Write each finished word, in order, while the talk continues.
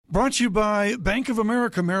Brought to you by Bank of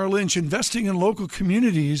America Merrill Lynch, investing in local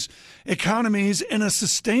communities, economies, and a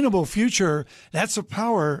sustainable future. That's the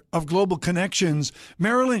power of global connections.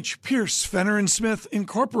 Merrill Lynch, Pierce, Fenner & Smith,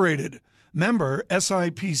 Incorporated. Member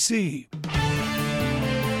SIPC.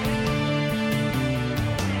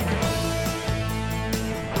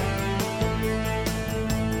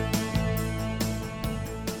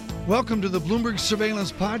 Welcome to the Bloomberg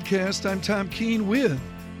Surveillance Podcast. I'm Tom Keene with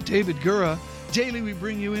David Gura. Daily, we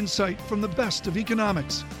bring you insight from the best of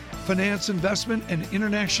economics, finance, investment, and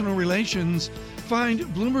international relations. Find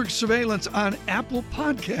Bloomberg Surveillance on Apple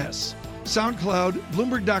Podcasts, SoundCloud,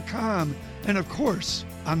 Bloomberg.com, and, of course,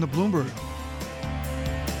 on the Bloomberg.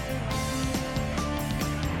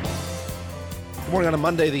 Good morning on a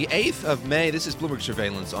Monday, the 8th of May. This is Bloomberg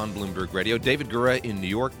Surveillance on Bloomberg Radio. David Gura in New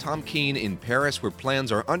York, Tom Keene in Paris, where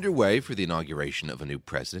plans are underway for the inauguration of a new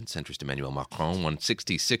president. Centrist Emmanuel Macron won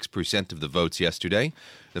 66% of the votes yesterday.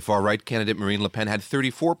 The far-right candidate Marine Le Pen had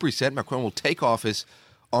 34%. Macron will take office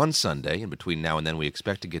on Sunday, and between now and then we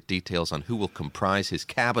expect to get details on who will comprise his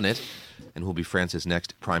cabinet and who will be France's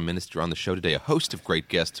next prime minister. On the show today, a host of great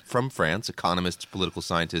guests from France, economists, political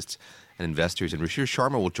scientists, and investors. And Ruchir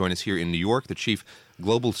Sharma will join us here in New York, the chief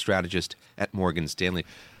global strategist at Morgan Stanley.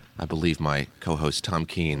 I believe my co-host Tom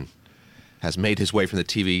Keene has made his way from the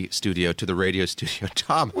TV studio to the radio studio.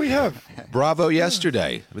 Tom, we have. Bravo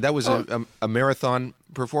yesterday. I mean, that was a marathon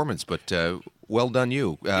performance, but well done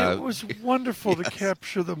you. It was wonderful to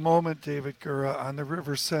capture the moment, David Gura, on the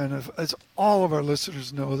River Seine. As all of our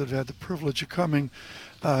listeners know that have had the privilege of coming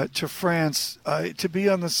to France, to be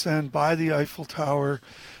on the Seine by the Eiffel Tower,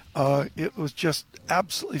 it was just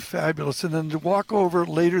absolutely fabulous. And then to walk over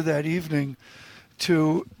later that evening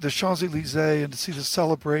to the Champs-Élysées and to see the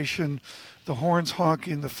celebration, the horns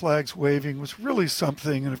honking, the flags waving was really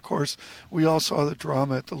something. And, of course, we all saw the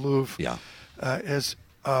drama at the Louvre as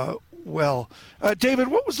well. David,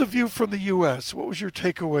 what was the view from the U.S.? What was your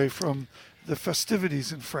takeaway from the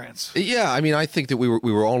festivities in France? Yeah, I mean, I think that we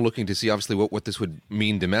were all looking to see, obviously, what this would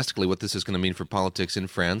mean domestically, what this is going to mean for politics in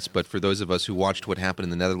France. But for those of us who watched what happened in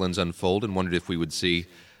the Netherlands unfold and wondered if we would see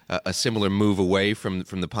a similar move away from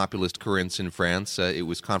the populist currents in France, it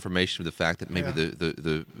was confirmation of the fact that maybe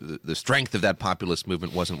the strength of that populist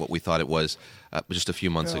movement wasn't what we thought it was just a few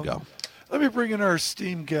months ago. Let me bring in our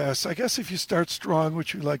esteemed guests. I guess if you start strong,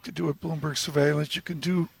 which we like to do at Bloomberg Surveillance, you can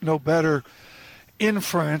do no better in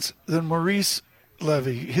France than Maurice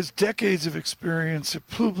Levy. His decades of experience at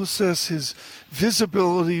Publicis, his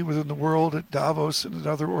visibility within the world at Davos and at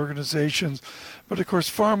other organizations, but of course,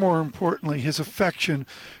 far more importantly, his affection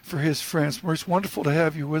for his France. Maurice, wonderful to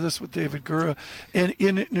have you with us with David Gura. And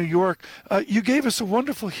in New York, you gave us a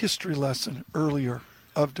wonderful history lesson earlier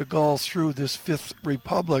of de Gaulle through this Fifth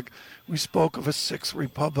Republic. We spoke of a Sixth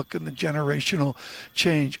Republic and the generational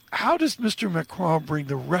change. How does Mr. Macron bring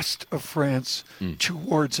the rest of France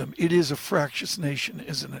towards him? It is a fractious nation,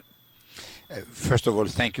 isn't it? First of all,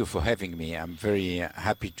 thank you for having me. I'm very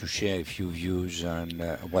happy to share a few views on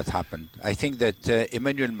what happened. I think that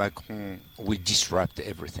Emmanuel Macron will disrupt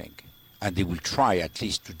everything, and he will try at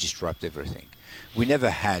least to disrupt everything. We never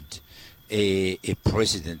had a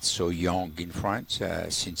president so young in France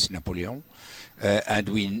since Napoleon. And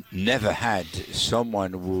we never had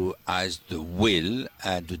someone who has the will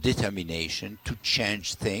and the determination to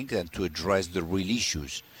change things and to address the real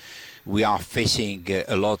issues. We are facing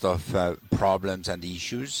a lot of problems and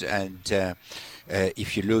issues, and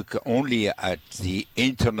if you look only at the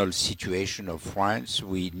internal situation of France,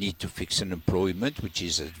 we need to fix unemployment, which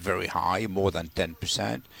is very high, more than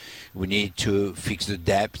 10%. We need to fix the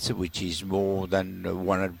debt, which is more than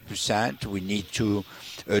 100%. We need to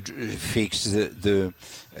fix the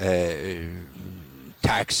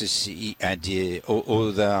taxes and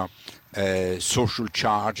other social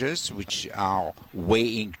charges, which are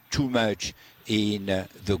weighing too much in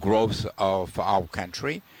the growth of our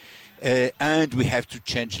country. And we have to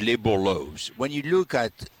change labor laws. When you look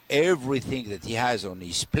at everything that he has on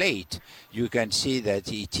his plate, you can see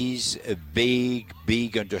that it is a big,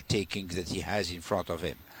 big undertaking that he has in front of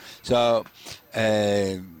him. So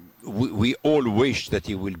we all wish that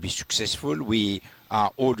he will be successful. We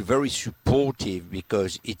are all very supportive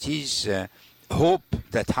because it is hope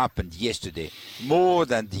that happened yesterday, more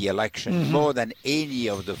than the election, more than any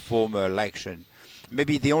of the former election.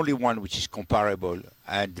 Maybe the only one which is comparable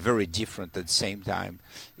and very different at the same time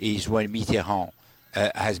is when Mitterrand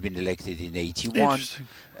has been elected in 81.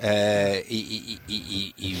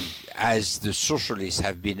 As the socialists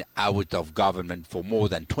have been out of government for more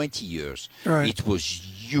than 20 years, it was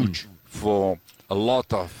huge for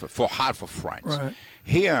half of France.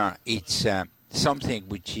 Here, it's something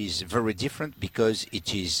which is very different because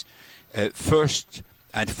it is first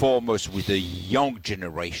and foremost with the young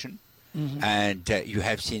generation. Mm-hmm. And you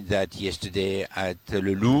have seen that yesterday at the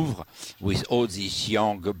Louvre with all these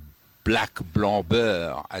young black blanc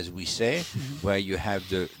beurre, as we say, mm-hmm. where you have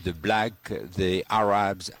the black, the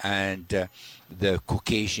Arabs, and the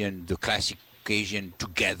Caucasian, the classic Caucasian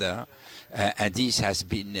together. And this has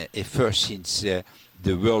been a first since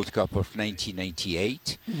the World Cup of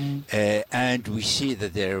 1998. Mm-hmm. And we see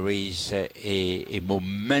that there is a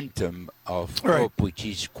momentum of hope which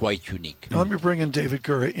is quite unique. Now, let me bring in David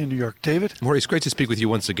Gura in New York. David? Maurice, great to speak with you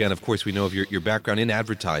once again. Of course, we know of your background in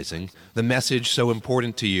advertising, the message so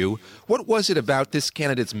important to you. What was it about this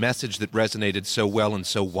candidate's message that resonated so well and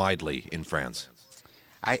so widely in France?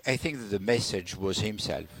 I think that the message was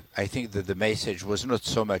himself. I think that the message was not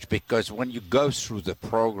so much because when you go through the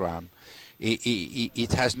program,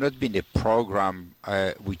 it has not been a program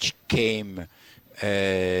which came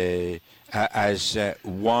as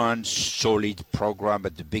one solid program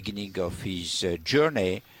at the beginning of his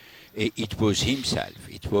journey. It was himself.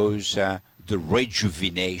 It was the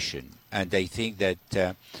rejuvenation. And I think that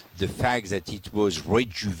the fact that it was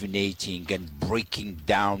rejuvenating and breaking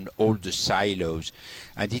down all the silos,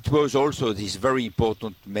 and it was also this very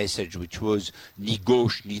important message which was ni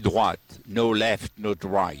gauche ni droite, no left, not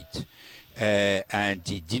right. And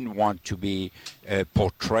he didn't want to be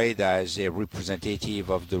portrayed as a representative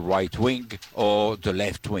of the right wing or the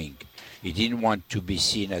left wing. He didn't want to be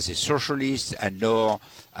seen as a socialist and nor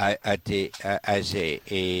as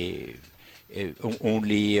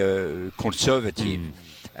only conservative.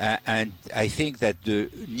 And I think that the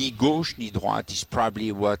ni gauche ni droite is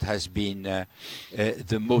probably what has been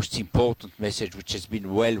the most important message, which has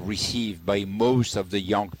been well received by most of the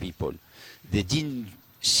young people. They didn't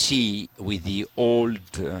see with the old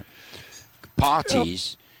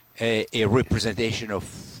parties a representation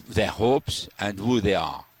of their hopes and who they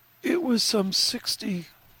are. It was some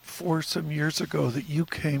 64 years ago that you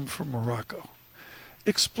came from Morocco.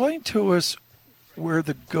 Explain to us where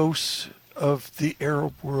the ghosts of the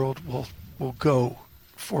Arab world will go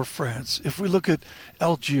for France. If we look at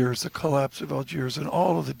Algiers, the collapse of Algiers, and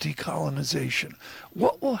all of the decolonization,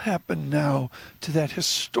 what will happen now to that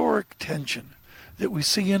historic tension that we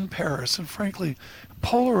see in Paris and, frankly,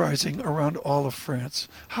 polarizing around all of France?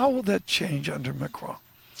 How will that change under Macron?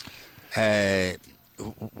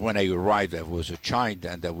 When I arrived, I was a child,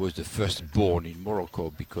 and I was the first born in Morocco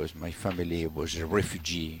because my family was a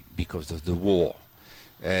refugee because of the war.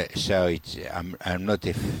 So I'm not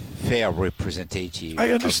a fair representative.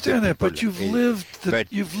 I understand that, but you've lived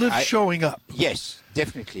showing up. Yes,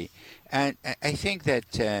 definitely, and I think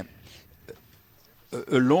that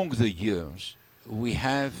along the years we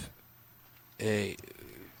have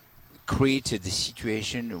created a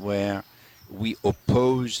situation where we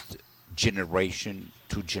opposed generation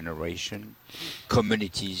to generation,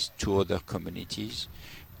 communities to other communities.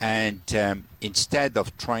 And instead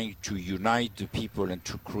of trying to unite the people and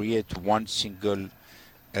to create one single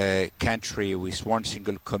country with one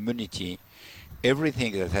single community,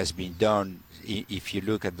 everything that has been done, if you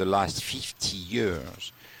look at the last 50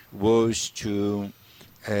 years, was to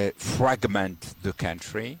fragment the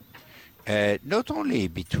country, not only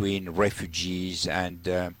between refugees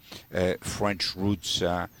and French roots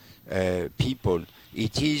people,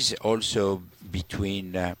 it is also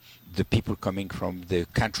between the people coming from the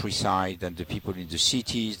countryside and the people in the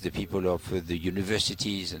cities, the people of the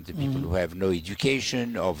universities and the people who have no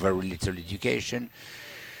education or very little education.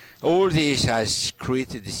 All this has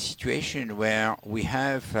created a situation where we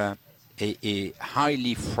have a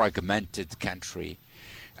highly fragmented country.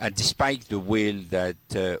 And despite the will that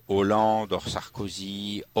Hollande or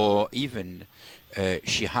Sarkozy or even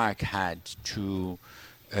Chirac had to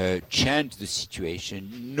change the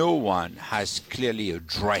situation, no one has clearly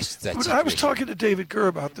addressed that situation. I was talking to David Gura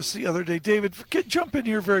about this the other day. David, jump in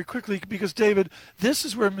here very quickly because, David, this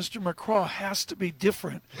is where Mr. Macron has to be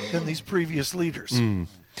different than these previous leaders.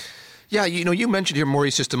 Yeah, you mentioned here,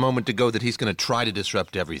 Maurice, just a moment ago that he's going to try to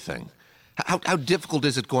disrupt everything. How difficult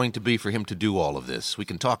is it going to be for him to do all of this? We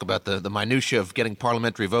can talk about the minutiae of getting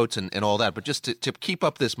parliamentary votes and all that, but just to keep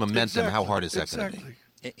up this momentum, how hard is that going to be?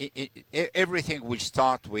 Everything will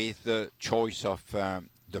start with the choice of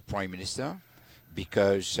the Prime Minister,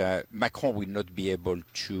 because Macron will not be able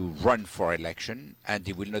to run for election, and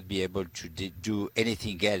he will not be able to do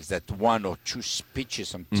anything else than one or two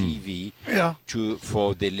speeches on TV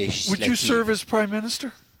for the legislative. Would you serve as Prime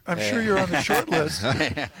Minister? I'm sure you're on the short list.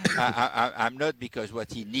 I'm not, because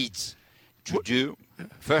what he needs to do,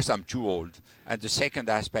 first, I'm too old. And the second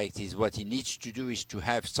aspect is what he needs to do is to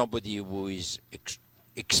have somebody who is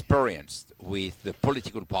experienced with the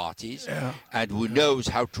political parties and who knows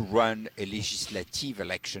how to run a legislative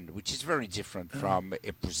election, which is very different from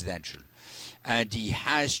a presidential. And he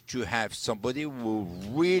has to have somebody who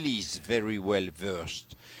really is very well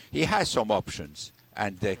versed. He has some options,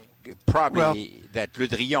 and probably that Le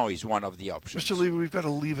Drian is one of the options. Mr. Levy, we've got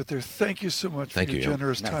to leave it there. Thank you so much for your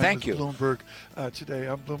generous time with Bloomberg today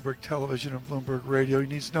on Bloomberg Television and Bloomberg Radio. He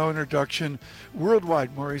needs no introduction.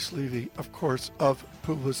 Worldwide, Maurice Levy, of course, of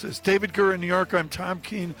Publicis. David Gura in New York. I'm Tom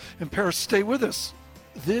Keene in Paris. Stay with us.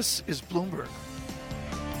 This is Bloomberg.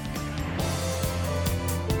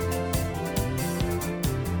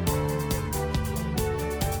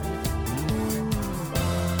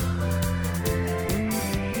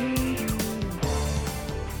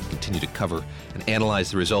 To cover and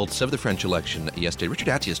analyze the results of the French election yesterday. Richard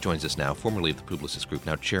Attias joins us now, formerly of the Publicis Group,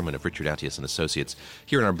 now chairman of Richard Attias Associates,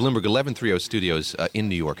 here in our Bloomberg 1130 studios in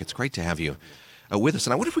New York. It's great to have you with us.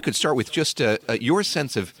 And I wonder if we could start with just your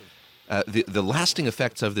sense of the lasting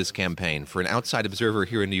effects of this campaign. For an outside observer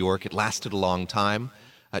here in New York, it lasted a long time.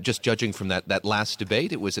 Just judging from that last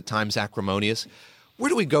debate, it was at times acrimonious. Where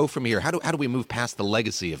do we go from here? How do we move past the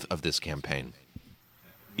legacy of this campaign?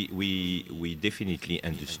 We definitely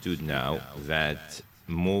understood now that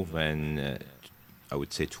more than, I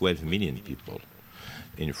would say, 12 million people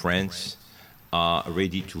in France are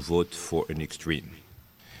ready to vote for an extreme.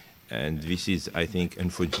 And this is, I think,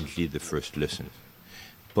 unfortunately, the first lesson.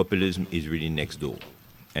 Populism is really next door.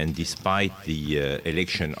 And despite the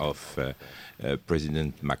election of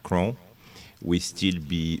President Macron, we still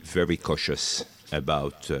be very cautious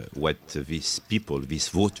about what these people, these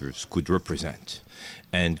voters, could represent,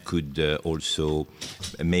 and could also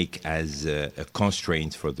make as a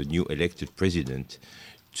constraint for the new elected president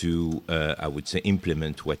to, I would say,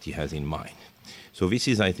 implement what he has in mind. So this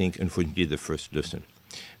is, I think, unfortunately, the first lesson.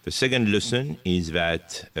 The second lesson is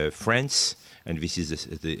that France, and this is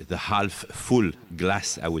the half-full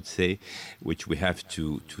glass, I would say, which we have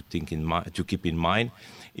to keep in mind,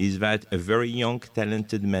 is that a very young,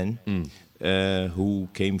 talented man who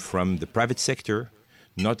came from the private sector,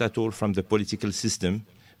 not at all from the political system,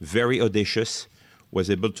 very audacious, was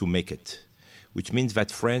able to make it, which means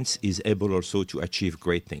that France is able also to achieve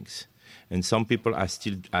great things. And some people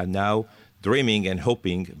are now dreaming and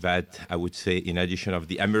hoping that, I would say, in addition of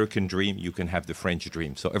the American dream, you can have the French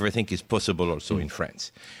dream. So everything is possible also in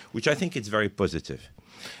France, which I think is very positive.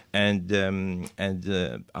 And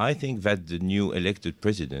I think that the new elected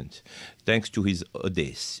president, thanks to his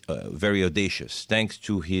very audacious, thanks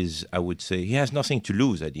to his, I would say, he has nothing to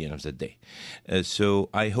lose at the end of the day. So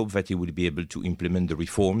I hope that he will be able to implement the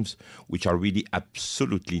reforms which are really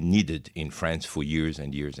absolutely needed in France for years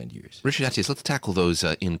and years and years. Richard Attias, let's tackle those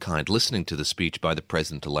in kind. Listening to the speech by the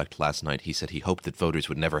president-elect last night, he said he hoped that voters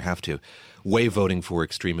would never have to weigh voting for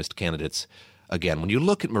extremist candidates again. When you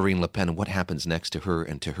look at Marine Le Pen and what happens next to her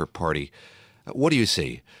and to her party, what do you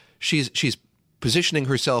see? She's positioning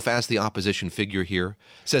herself as the opposition figure here,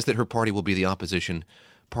 says that her party will be the opposition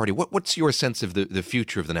party. What's your sense of the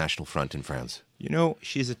future of the National Front in France? You know,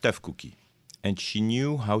 she's a tough cookie, and she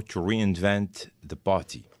knew how to reinvent the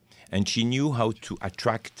party, and she knew how to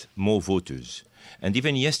attract more voters. And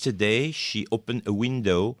even yesterday, she opened a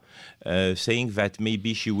window saying that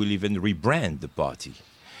maybe she will even rebrand the party.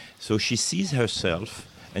 So she sees herself,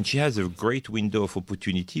 and she has a great window of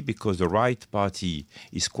opportunity because the right party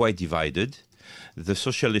is quite divided. The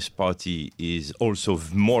Socialist Party is also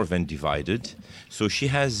more than divided. So she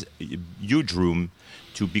has huge room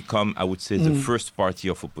to become, I would say, the first party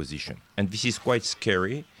of opposition. And this is quite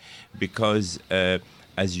scary because,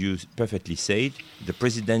 as you perfectly said, the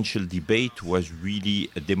presidential debate was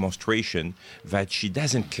really a demonstration that she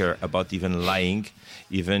doesn't care about even lying,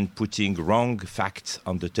 even putting wrong facts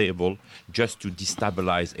on the table just to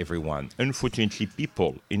destabilize everyone. Unfortunately,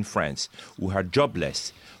 people in France who are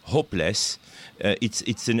jobless, hopeless,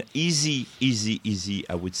 it's an easy,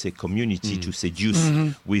 I would say, community to seduce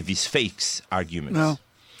with these fakes arguments. No.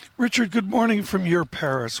 Richard, good morning from your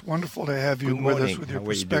Paris. Wonderful to have you with us with your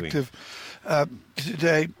perspective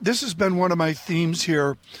today. This has been one of my themes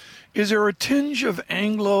here. Is there a tinge of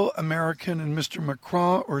Anglo-American in Mr.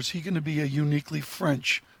 Macron, or is he going to be a uniquely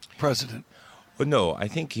French president? Well, no, I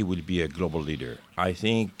think he will be a global leader. I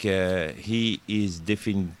think he is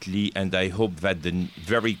definitely, and I hope that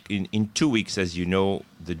in 2 weeks, as you know,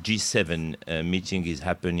 the G7 meeting is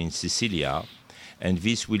happening in Sicilia. And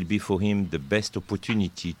this will be for him the best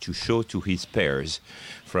opportunity to show to his peers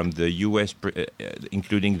from the U.S.,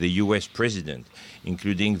 including the U.S. president,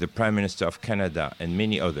 including the Prime Minister of Canada and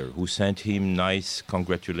many others who sent him nice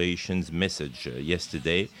congratulations message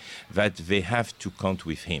yesterday, that they have to count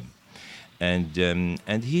with him.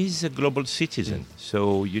 And he's a global citizen.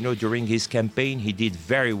 So, during his campaign, he did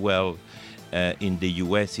very well in the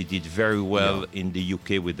US. He did very well in the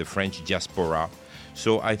UK with the French diaspora.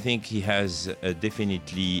 So I think he has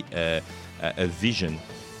definitely a vision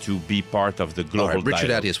to be part of the global dialogue. Ruchir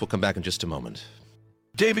dialogue. we'll come back in just a moment.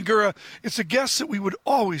 David Gura, it's a guest that we would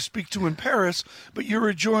always speak to in Paris, but you're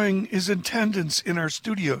enjoying his attendance in our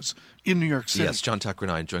studios in New York City. Yes, John Tucker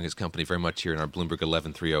and I enjoying his company very much here in our Bloomberg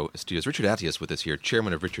 1130 studios. Ruchir Attias with us here,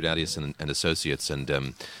 chairman of Ruchir Attias and Associates. And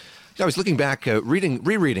I was looking back,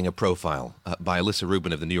 rereading a profile by Alyssa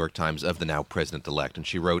Rubin of the New York Times of the now president-elect, and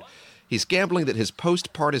she wrote, "He's gambling that his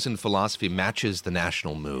post-partisan philosophy matches the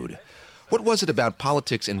national mood." What was it about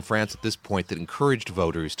politics in France at this point that encouraged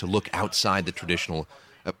voters to look outside the traditional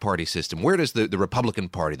party system? Where does the Republican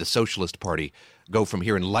Party, the Socialist Party, go from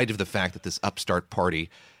here in light of the fact that this upstart party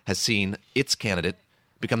has seen its candidate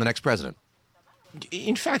become the next president?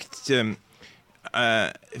 In fact,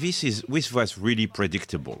 this was really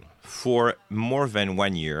predictable. For more than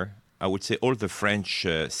 1 year, I would say all the French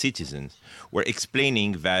citizens were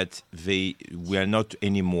explaining that they were not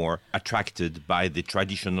anymore attracted by the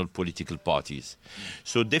traditional political parties.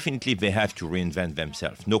 So definitely they have to reinvent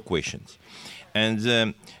themselves, no questions. And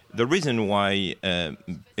the reason why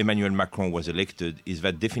Emmanuel Macron was elected is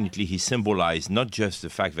that definitely he symbolized not just the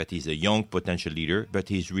fact that he's a young potential leader, but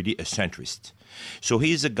he's really a centrist. So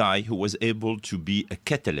he is a guy who was able to be a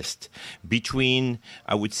catalyst between,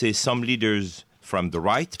 I would say, some leaders from the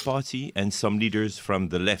right party and some leaders from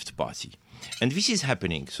the left party. And this is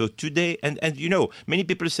happening. So today, and many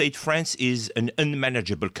people say France is an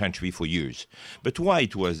unmanageable country for years. But why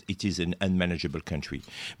it is an unmanageable country?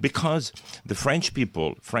 Because the French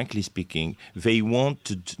people, frankly speaking, they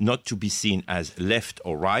want not to be seen as left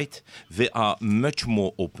or right. They are much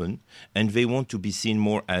more open, and they want to be seen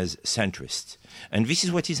more as centrist. And this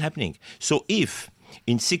is what is happening. So if,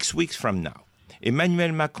 in 6 weeks from now,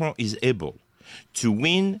 Emmanuel Macron is able to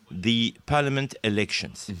win the parliament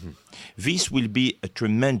elections, this will be a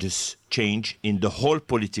tremendous change in the whole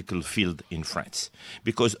political field in France.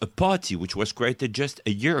 Because a party which was created just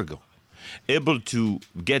a year ago, able to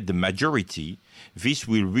get the majority, this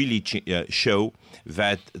will really show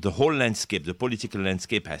that the whole landscape, the political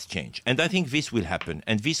landscape has changed. And I think this will happen,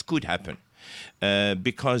 and this could happen,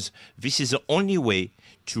 because this is the only way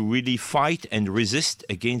to really fight and resist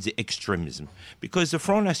against the extremism. Because the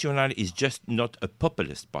Front National is just not a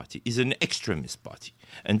populist party, it's an extremist party.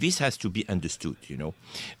 And this has to be understood,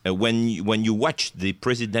 When you watch the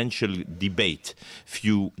presidential debate a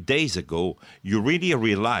few days ago, you really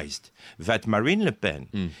realized that Marine Le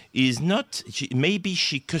Pen is not, maybe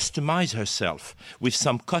she customized herself with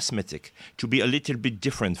some cosmetic to be a little bit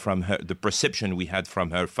different from the perception we had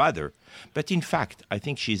from her father. But in fact, I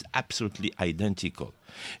think she's absolutely identical.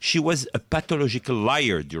 She was a pathological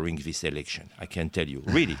liar during this election, I can tell you,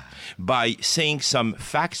 really, by saying some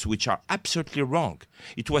facts which are absolutely wrong.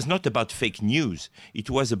 It was not about fake news. It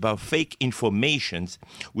was about fake informations,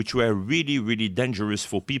 which were really, really dangerous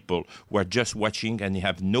for people who are just watching and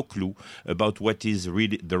have no clue about what is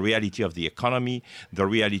really the reality of the economy, the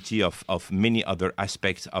reality of many other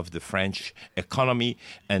aspects of the French economy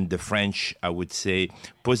and the French, I would say,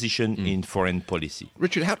 position in foreign policy.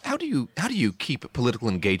 Ruchir, how do you keep political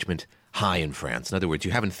engagement high in France? In other words, you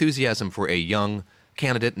have enthusiasm for a young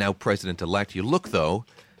candidate, now president-elect. You look, though,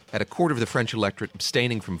 at a quarter of the French electorate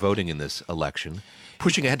abstaining from voting in this election.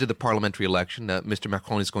 Pushing ahead to the parliamentary election, Mr.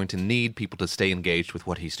 Macron is going to need people to stay engaged with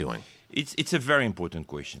what he's doing. It's a very important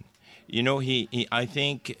question. I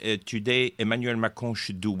think today Emmanuel Macron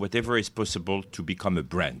should do whatever is possible to become a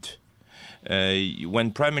brand.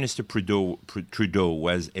 When Prime Minister Trudeau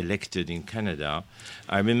was elected in Canada,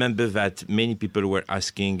 I remember that many people were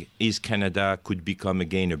asking, is Canada could become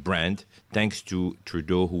again a brand, thanks to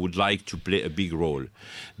Trudeau, who would like to play a big role.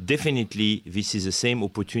 Definitely, this is the same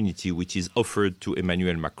opportunity which is offered to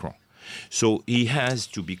Emmanuel Macron. So he has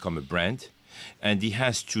to become a brand, and he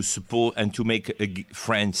has to support and to make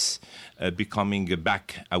France becoming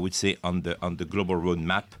back, I would say, on the global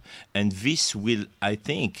roadmap. And this will, I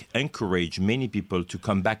think, encourage many people to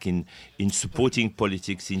come back in supporting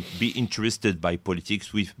politics, in be interested by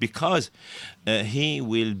politics, because he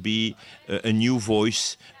will be a new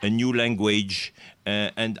voice, a new language.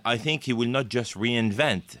 And I think he will not just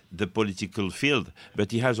reinvent the political field,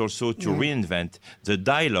 but he has also to reinvent the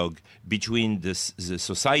dialogue between the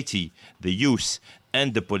society, the youth,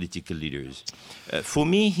 and the political leaders. For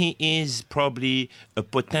me, he is probably a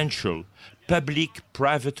potential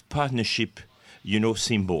public-private partnership,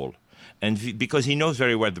 symbol. And because he knows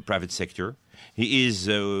very well the private sector, he is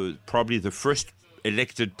probably the first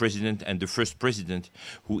elected president and the first president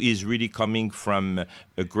who is really coming from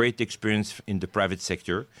a great experience in the private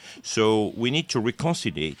sector. So we need to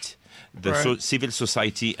reconcile the civil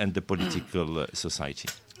society and the political society.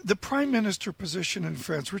 The prime minister position in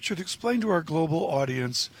France, Richard, explain to our global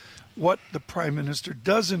audience what the prime minister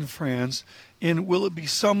does in France, and will it be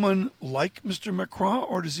someone like Mr. Macron,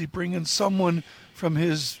 or does he bring in someone from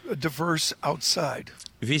his diverse outside?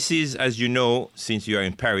 This is, as you know, since you are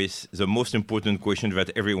in Paris, the most important question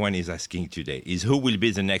that everyone is asking today is who will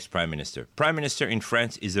be the next prime minister? Prime minister in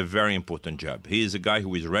France is a very important job. He is a guy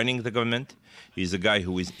who is running the government. He's a guy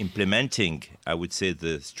who is implementing, I would say,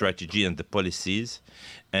 the strategy and the policies.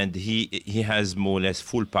 And he has more or less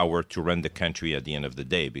full power to run the country at the end of the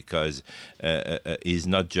day, because he's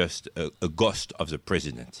not just a ghost of the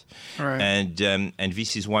president. Right. And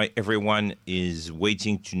this is why everyone is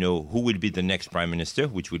waiting to know who will be the next prime minister,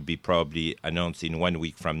 which will be probably announced in 1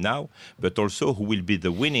 week from now, but also who will be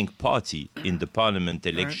the winning party in the parliament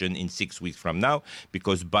election in 6 weeks from now,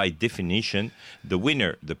 because by definition, the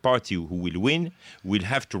winner, the party who will win, will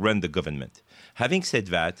have to run the government. Having said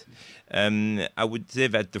that, I would say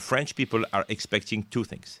that the French people are expecting two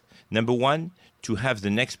things. Number one, to have the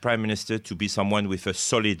next prime minister to be someone with a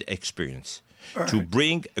solid experience, to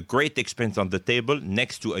bring a great experience on the table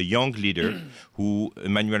next to a young leader who,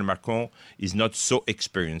 Emmanuel Macron, is not so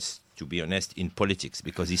experienced, to be honest, in politics,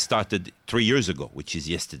 because he started 3 years ago, which is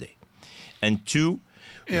yesterday. And two,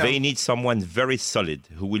 they need someone very solid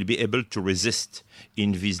who will be able to resist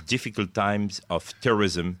in these difficult times of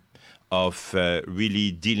terrorism, of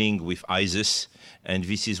really dealing with ISIS, and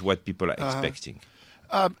this is what people are expecting.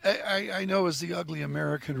 I know as the ugly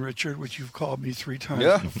American, Richard, which you've called me 3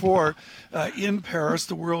 times before, in Paris,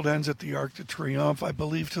 the world ends at the Arc de Triomphe. I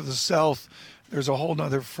believe to the south, there's a whole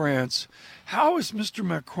other France. How is Mr.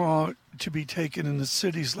 Macron to be taken in the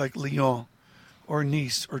cities like Lyon or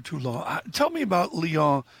Nice or Toulon? Tell me about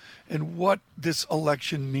Lyon and what this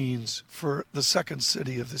election means for the second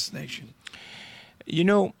city of this nation. You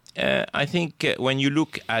know, I think when you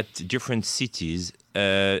look at different cities,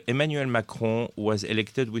 Emmanuel Macron was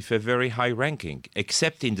elected with a very high ranking,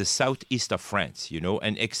 except in the southeast of France,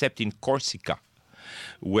 and except in Corsica,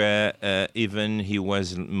 where even he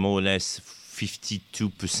was more or less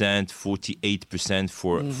 52%, 48%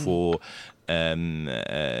 for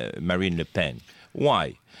Marine Le Pen.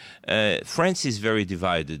 Why? France is very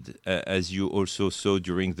divided, as you also saw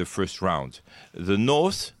during the first round. The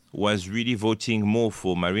north was really voting more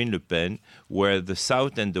for Marine Le Pen, where the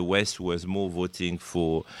south and the west was more voting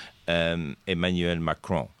for Emmanuel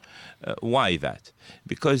Macron. Why that?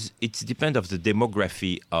 Because it depends on the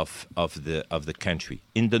demography of the country.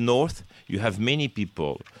 In the north, you have many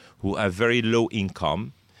people who have very low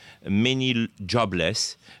income, many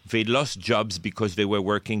jobless. They lost jobs because they were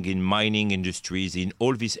working in mining industries, in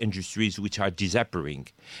all these industries which are disappearing.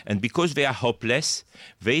 And because they are hopeless,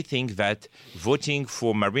 they think that voting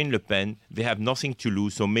for Marine Le Pen, they have nothing to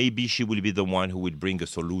lose, so maybe she will be the one who will bring a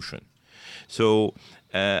solution. So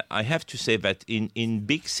I have to say that in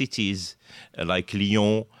big cities like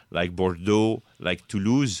Lyon, like Bordeaux, like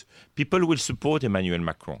Toulouse, people will support Emmanuel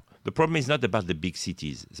Macron. The problem is not about the big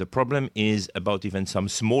cities. The problem is about even some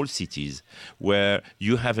small cities where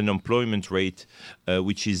you have an employment rate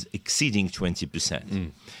which is exceeding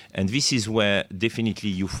 20%. And this is where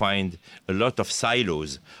definitely you find a lot of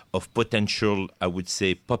silos of potential, I would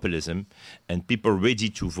say, populism, and people ready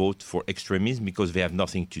to vote for extremism because they have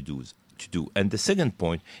nothing to do. And the second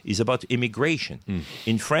point is about immigration.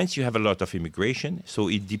 In France, you have a lot of immigration, so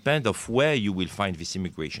it depends on where you will find this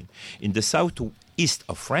immigration. In the southeast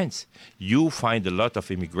of France, you find a lot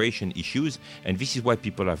of immigration issues, and this is why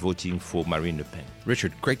people are voting for Marine Le Pen.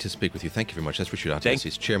 Richard, great to speak with you. Thank you very much. That's Ruchir Sharma.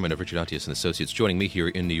 He's chairman of Ruchir Attias Associates, joining me here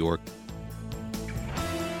in New York.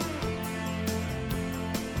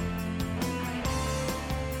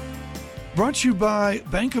 Brought to you by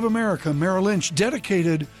Bank of America Merrill Lynch,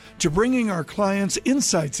 dedicated to bringing our clients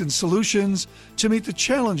insights and solutions to meet the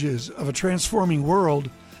challenges of a transforming world.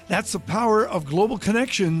 That's the power of global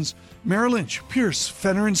connections. Merrill Lynch, Pierce,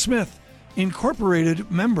 Fenner & Smith, Incorporated,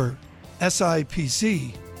 member,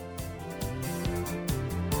 SIPC.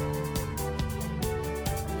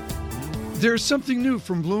 There's something new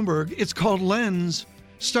from Bloomberg. It's called Lens.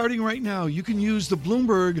 Starting right now, you can use the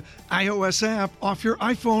Bloomberg iOS app off your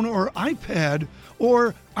iPhone or iPad,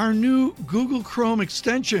 or our new Google Chrome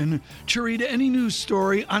extension to read any news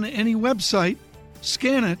story on any website,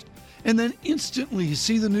 scan it, and then instantly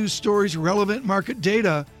see the news story's relevant market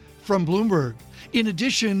data from Bloomberg. In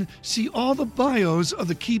addition, see all the bios of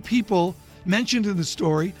the key people mentioned in the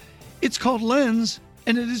story. It's called Lens,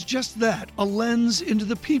 and it is just that, a lens into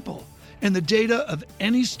the people. and the data of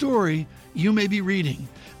any story you may be reading.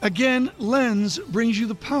 Again, Lens brings you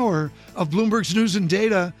the power of Bloomberg's news and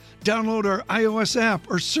data. Download our iOS app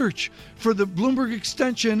or search for the Bloomberg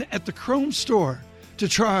extension at the Chrome store to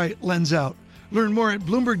try Lens out. Learn more at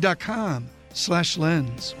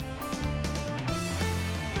Bloomberg.com/lens.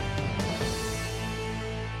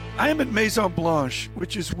 I am at Maison Blanche,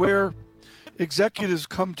 which is where executives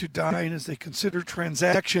come to dine as they consider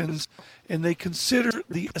transactions and they consider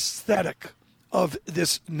the aesthetic of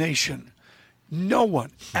this nation. No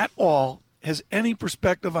one at all has any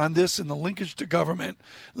perspective on this in the linkage to government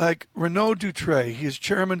like Renaud Dutreil. He is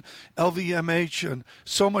chairman LVMH and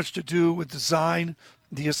so much to do with design,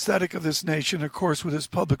 the aesthetic of this nation, of course, with his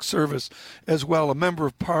public service as well, a member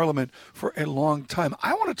of parliament for a long time.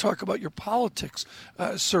 I want to talk about your politics,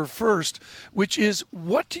 sir, first, which is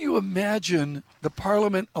what do you imagine the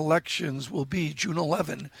parliament elections will be June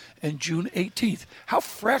 11 and June 18th? How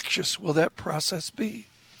fractious will that process be?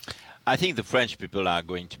 I think the French people are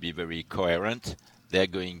going to be very coherent. They're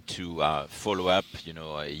going to follow up,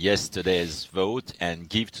 yesterday's vote and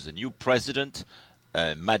give to the new president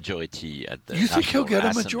a majority at the You think he'll get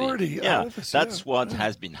National a majority? Assembly. Yeah, Office, that's what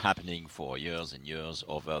has been happening for years and years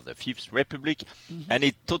over the Fifth Republic, and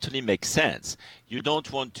it totally makes sense. You don't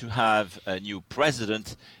want to have a new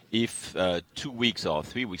president if 2 weeks or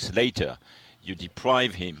 3 weeks later you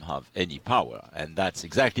deprive him of any power, and that's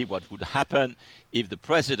exactly what would happen if the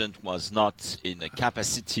president was not in a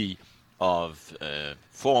capacity of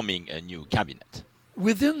forming a new cabinet.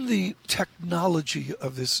 Within the technology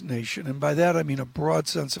of this nation, and by that I mean a broad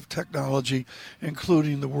sense of technology,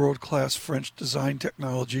 including the world-class French design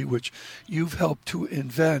technology, which you've helped to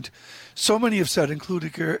invent, so many have said,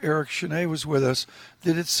 including Eric Chenet was with us,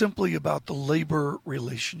 that it's simply about the labor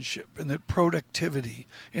relationship and that productivity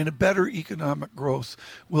and a better economic growth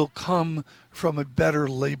will come from a better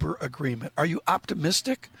labor agreement. Are you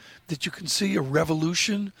optimistic that you can see a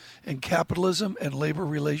revolution in capitalism and labor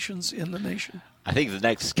relations in the nation? I think the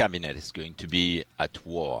next cabinet is going to be at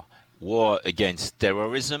war. War against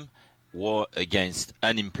terrorism, war against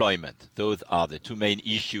unemployment. Those are the two main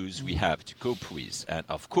issues we have to cope with. And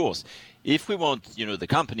of course, if we want, the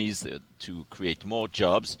companies to create more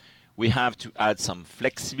jobs, we have to add some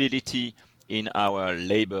flexibility in our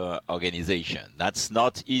labor organization. That's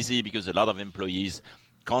not easy because a lot of employees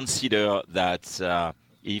consider that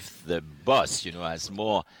if the boss, has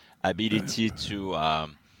more ability to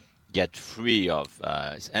get free of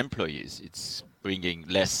his employees, it's bringing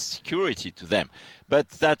less security to them. But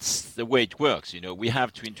that's the way it works. We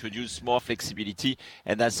have to introduce more flexibility,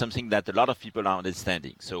 and that's something that a lot of people are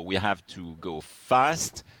understanding. So we have to go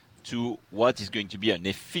fast to what is going to be an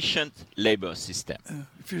efficient labor system.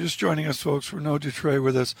 If you're just joining us, folks, Renaud Dutreil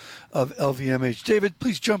with us of LVMH. David,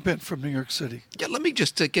 please jump in from New York City. Yeah, let me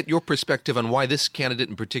just get your perspective on why this candidate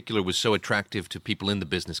in particular was so attractive to people in the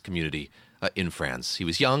business community in France. He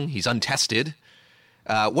was young, he's untested.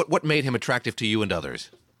 What made him attractive to you and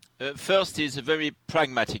others? First, he's a very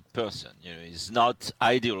pragmatic person. He's not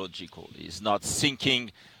ideological. He's not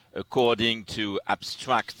thinking according to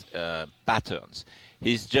abstract patterns.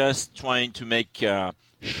 He's just trying to make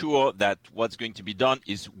sure that what's going to be done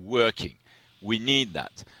is working. We need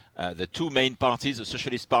that. The two main parties, the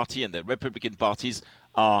Socialist Party and the Republican parties,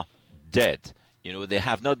 are dead. They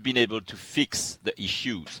have not been able to fix the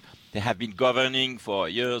issues. They have been governing for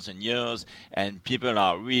years and years, and people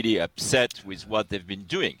are really upset with what they've been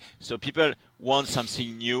doing. So people want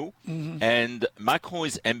something new, and Macron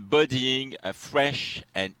is embodying a fresh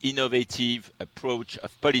and innovative approach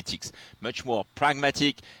of politics, much more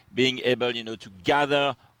pragmatic, being able, to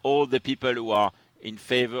gather all the people who are in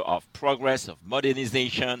favor of progress, of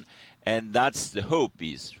modernization, and that's the hope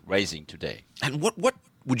he's raising today. And what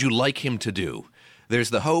would you like him to do? There's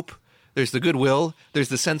the hope, there's the goodwill, there's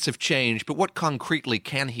the sense of change, but what concretely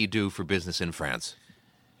can he do for business in France?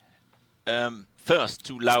 First,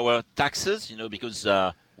 to lower taxes, because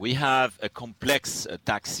we have a complex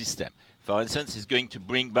tax system. For instance, he's going to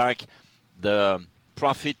bring back the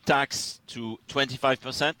profit tax to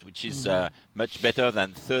 25%, which is much better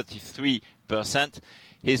than 33%.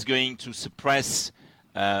 He's going to suppress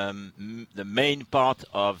the main part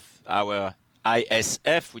of our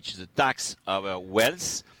ISF, which is a tax on our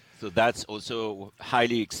wealth. So that's also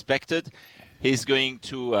highly expected. He's going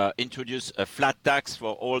to introduce a flat tax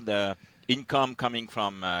for all the income coming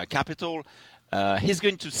from capital. He's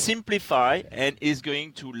going to simplify and is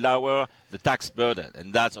going to lower the tax burden.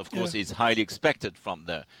 And that, of course, is highly expected from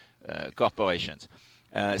the corporations.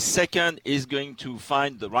 Second, is going to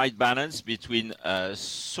find the right balance between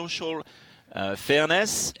social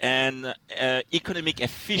fairness and economic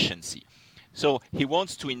efficiency. So he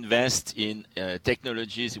wants to invest in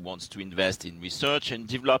technologies. He wants to invest in research and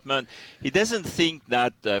development. He doesn't think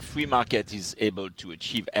that the free market is able to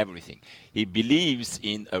achieve everything. He believes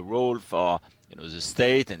in a role for the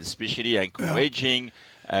state, and especially encouraging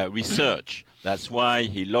research. That's why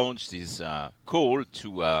he launched this call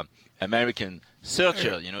to American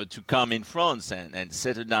searcher, to come in France and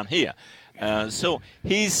settle down here. So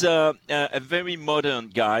he's a very modern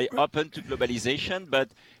guy, open to globalization, but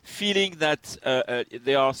feeling that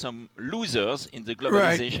there are some losers in the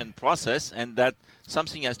globalization process, and that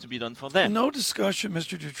something has to be done for them. No discussion,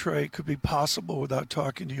 Mr. Dutreil, could be possible without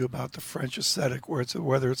talking to you about the French aesthetic,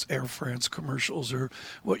 whether it's Air France commercials or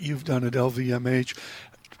what you've done at LVMH.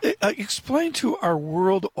 Explain to our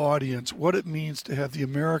world audience what it means to have the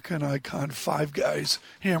American icon Five Guys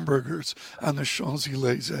hamburgers on the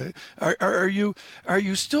Champs-Élysées. Are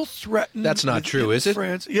you still threatened? That's not true, is it?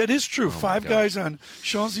 France? Yeah, it is true. Five Guys on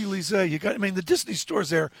Champs-Élysées. The Disney stores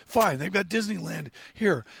there, fine. They've got Disneyland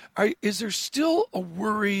here. Is there still a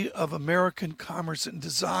worry of American commerce and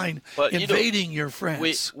design invading your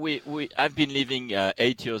France? I've been living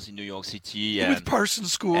 8 years in New York City with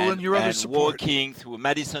Parsons School and your other support. Walking through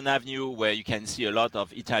Madison Avenue, where you can see a lot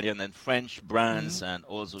of Italian and French brands, and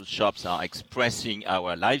all those shops are expressing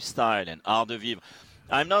our lifestyle and art de vivre.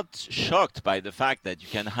 I'm not shocked by the fact that you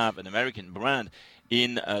can have an American brand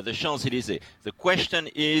in the Champs-Élysées. The question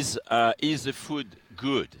is the food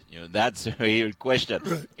good? That's the real question.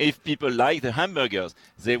 Right. If people like the hamburgers,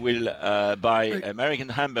 they will buy American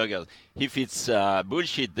hamburgers. If it's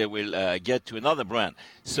bullshit, they will get to another brand.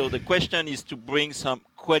 So the question is to bring some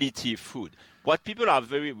quality food. What people are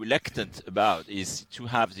very reluctant about is to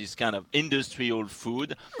have this kind of industrial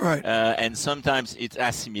food, and sometimes it's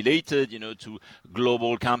assimilated, to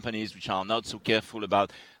global companies which are not so careful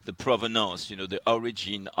about the provenance, the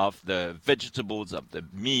origin of the vegetables, of the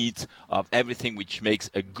meat, of everything which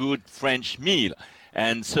makes a good French meal.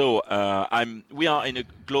 And so we are in a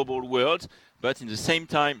global world, but in the same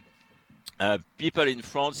time, people in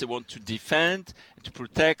France, they want to defend, to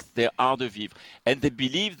protect their art de vivre. And they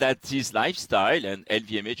believe that this lifestyle, and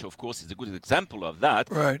LVMH, of course, is a good example of that,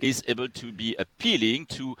 is able to be appealing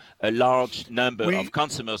to a large number of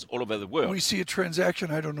consumers all over the world. We see a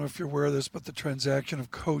transaction, I don't know if you're aware of this, but the transaction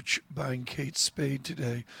of Coach buying Kate Spade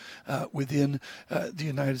today within the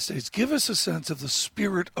United States. Give us a sense of the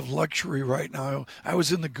spirit of luxury right now. I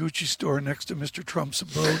was in the Gucci store next to Mr. Trump's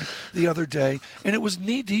abode the other day, and it was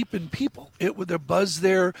knee-deep in people. With the buzz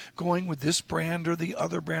there going with this brand or the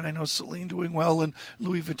other brand. I know Celine doing well, and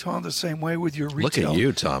Louis Vuitton the same way with your retail. Look at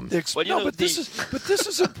you, Tom. But this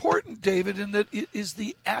is important, David, in that it is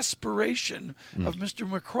the aspiration of Mr.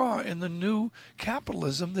 Macron in the new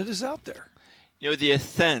capitalism that is out there. The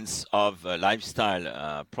essence of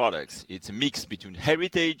lifestyle products, it's a mix between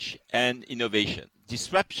heritage and innovation,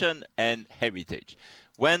 disruption and heritage.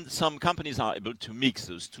 When some companies are able to mix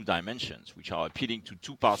those two dimensions, which are appealing to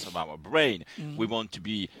two parts of our brain, we want to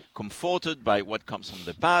be comforted by what comes from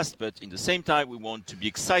the past, but in the same time, we want to be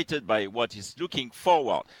excited by what is looking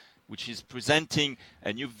forward, which is presenting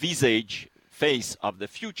a new face of the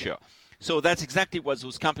future. So that's exactly what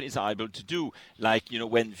those companies are able to do. Like,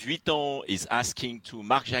 when Vuitton is asking to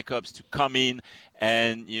Marc Jacobs to come in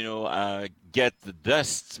and, get the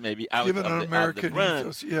dust maybe out of the brand.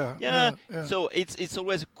 Ethos. Yeah. So it's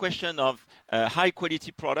always a question of high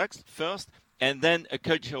quality products first, and then a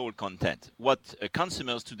cultural content. What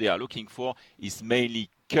consumers today are looking for is mainly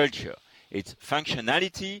culture. It's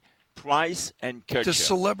functionality, price, and culture. Does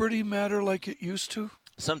celebrity matter like it used to?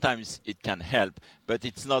 Sometimes it can help, but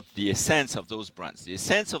it's not the essence of those brands. The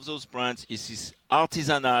essence of those brands is this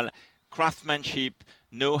artisanal craftsmanship,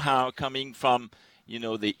 know-how coming from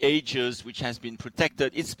the ages, which has been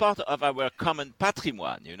protected. It's part of our common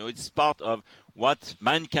patrimoine. It's part of what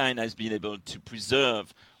mankind has been able to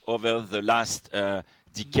preserve over the last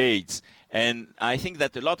decades. And I think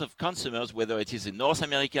that a lot of consumers, whether it is in North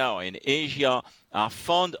America or in Asia, are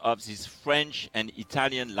fond of this French and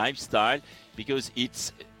Italian lifestyle because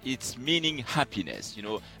it's meaning happiness,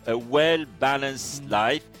 a well-balanced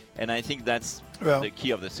life. And I think that's the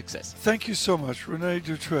key of the success. Thank you so much, Renaud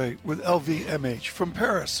Dutreil with LVMH. From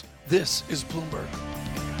Paris, this is Bloomberg.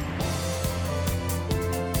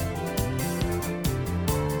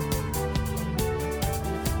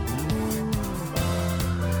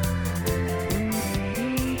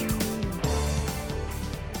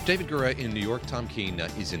 David Gura in New York. Tom Keene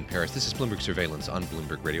is in Paris. This is Bloomberg Surveillance on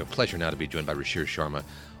Bloomberg Radio. Pleasure now to be joined by Ruchir Sharma,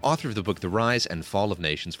 author of the book The Rise and Fall of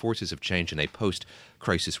Nations, Forces of Change in a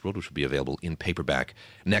Post-Crisis World, which will be available in paperback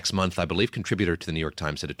next month. I believe contributor to the New York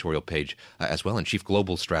Times editorial page as well, and chief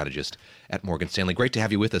global strategist at Morgan Stanley. Great to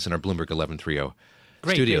have you with us in our Bloomberg 1130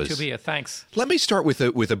 studios. Great to be here. Thanks. Let me start with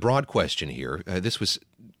a broad question here. This was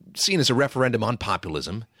seen as a referendum on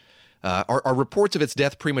populism. Are reports of its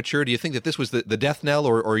death premature? Do you think that this was the death knell,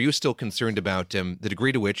 or are you still concerned about the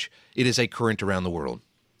degree to which it is a current around the world?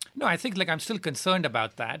 No, I think I'm still concerned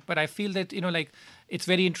about that, but I feel that, it's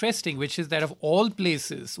very interesting, which is that of all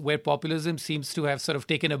places where populism seems to have sort of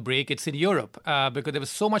taken a break, it's in Europe, because there was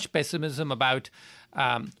so much pessimism about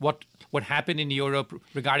what happened in Europe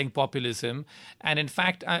regarding populism. And in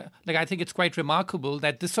fact, I think it's quite remarkable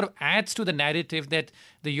that this sort of adds to the narrative that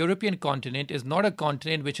the European continent is not a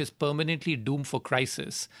continent which is permanently doomed for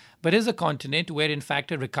crisis, but is a continent where, in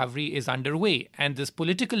fact, a recovery is underway. And this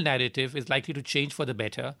political narrative is likely to change for the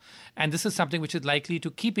better. And this is something which is likely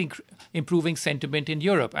to keep improving sentiment in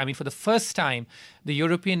Europe. I mean, for the first time, the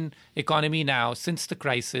European economy now, since the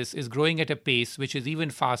crisis, is growing at a pace which is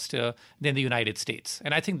even faster than the United States.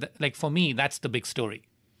 And I think that, for me, that's the big story.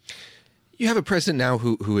 You have a president now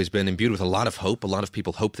who has been imbued with a lot of hope. A lot of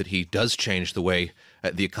people hope that he does change the way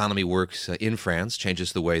the economy works in France,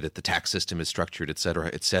 changes the way that the tax system is structured, et cetera,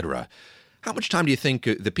 et cetera. How much time do you think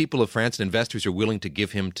the people of France and investors are willing to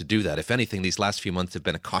give him to do that? If anything, these last few months have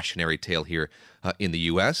been a cautionary tale here in the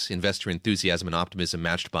U.S., investor enthusiasm and optimism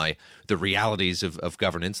matched by the realities of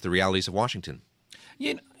governance, the realities of Washington.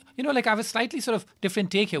 I have a slightly sort of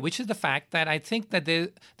different take here, which is the fact that I think that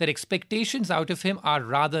that expectations out of him are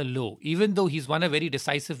rather low, even though he's won a very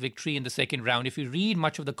decisive victory in the second round. If you read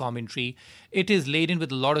much of the commentary, it is laden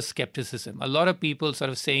with a lot of skepticism. A lot of people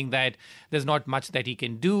sort of saying that there's not much that he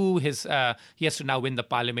can do. He has to now win the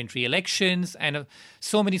parliamentary elections, and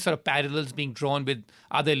so many sort of parallels being drawn with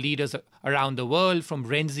other leaders around the world, from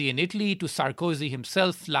Renzi in Italy to Sarkozy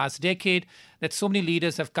himself last decade, that so many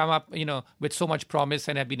leaders have come up, with so much promise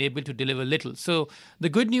and have been able to deliver little. So the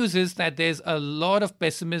good news is that there's a lot of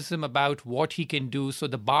pessimism about what he can do. So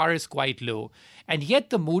the bar is quite low. And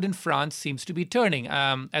yet the mood in France seems to be turning.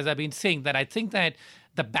 As I've been saying, that I think that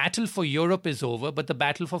the battle for Europe is over, but the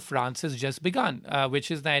battle for France has just begun,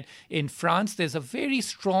 which is that in France, there's a very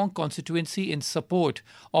strong constituency in support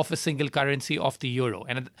of a single currency of the euro.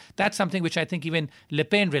 And that's something which I think even Le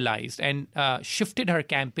Pen realized and shifted her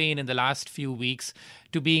campaign in the last few weeks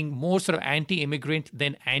to being more sort of anti-immigrant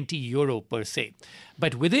than anti-euro per se.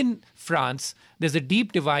 But within France, there's a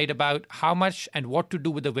deep divide about how much and what to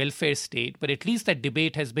do with the welfare state, but at least that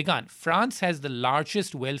debate has begun. France has the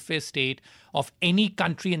largest welfare state of any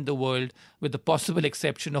country in the world, with the possible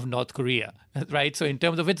exception of North Korea, right? So in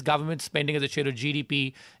terms of its government spending as a share of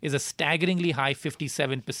GDP is a staggeringly high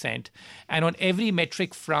 57%. And on every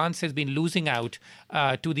metric, France has been losing out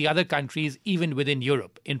to the other countries, even within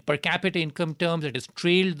Europe. In per capita income terms, it has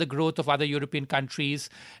trailed the growth of other European countries.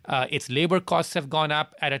 Its labor costs have gone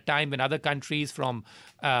up at a time when other countries from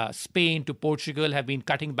Spain to Portugal have been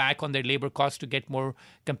cutting back on their labor costs to get more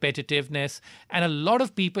competitiveness. And a lot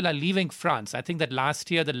of people are leaving France. I think that last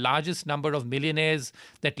year, the largest number of millionaires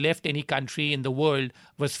that left any country in the world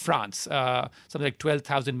was France. Something like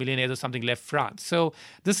 12,000 millionaires or something left France. So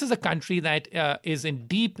this is a country that is in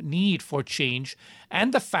deep need for change.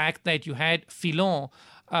 And the fact that you had Fillon,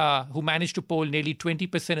 who managed to poll nearly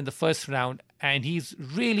 20% in the first round, and he's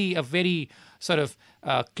really a very sort of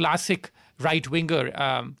classic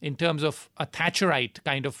right-winger in terms of a Thatcherite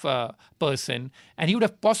kind of person. And he would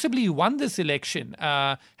have possibly won this election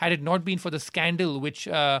had it not been for the scandal which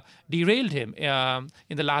derailed him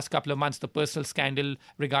in the last couple of months, the personal scandal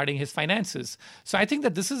regarding his finances. So I think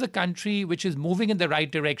that this is a country which is moving in the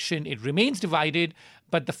right direction. It remains divided,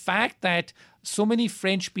 but the fact that so many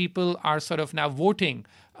French people are sort of now voting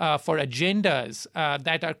for agendas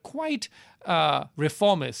that are quite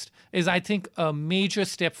reformist is, I think, a major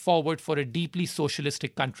step forward for a deeply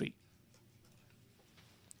socialistic country.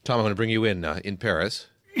 Tom, I'm going to bring you in Paris.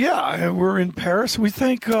 Yeah, we're in Paris. We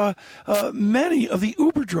thank many of the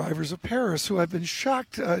Uber drivers of Paris who have been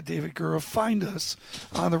shocked, David Gura, find us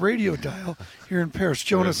on the radio dial here in Paris.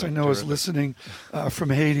 Jonas, I know, is listening from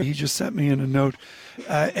Haiti. He just sent me in a note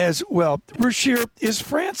as well. Ruchir, is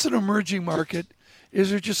France an emerging market? Is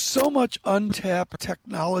there just so much untapped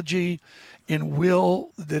technology and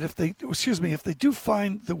will that if they do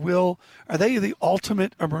find the will, are they the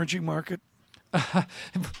ultimate emerging market? Well,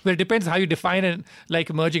 it depends how you define an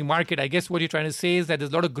emerging market. I guess what you're trying to say is that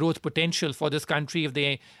there's a lot of growth potential for this country if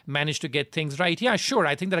they manage to get things right. Yeah, sure.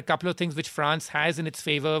 I think there are a couple of things which France has in its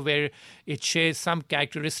favor where it shares some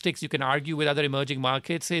characteristics you can argue with other emerging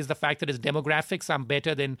markets. Is the fact that its demographics are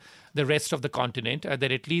better than the rest of the continent. That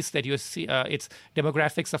at least that you see its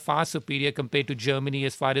demographics are far superior compared to Germany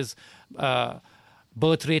as far as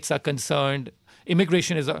birth rates are concerned.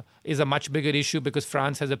 Immigration is a much bigger issue because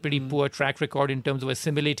France has a pretty poor track record in terms of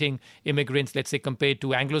assimilating immigrants, let's say, compared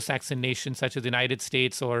to Anglo-Saxon nations such as the United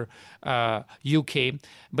States or UK.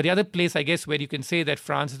 But the other place, I guess, where you can say that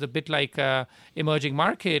France is a bit like emerging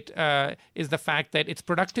market is the fact that its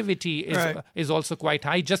productivity is also quite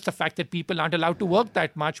high. Just the fact that people aren't allowed to work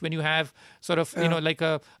that much when you have sort of,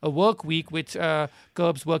 a work week which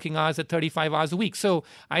curbs working hours at 35 hours a week. So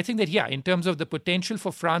I think that, in terms of the potential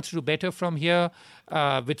for France to do better from here,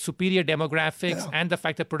 with superior demographics and the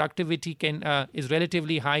fact that productivity is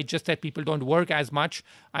relatively high, just that people don't work as much,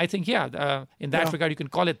 I think, in that regard, you can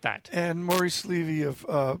call it that. And Maurice Levy of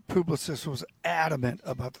Publicis was adamant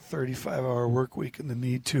about the 35-hour work week and the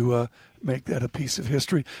need to make that a piece of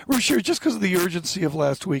history. Ruchir, just because of the urgency of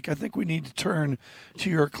last week, I think we need to turn to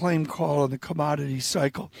your acclaimed call on the commodity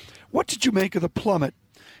cycle. What did you make of the plummet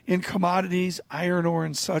in commodities, iron ore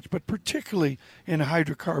and such, but particularly in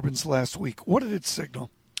hydrocarbons last week? What did it signal?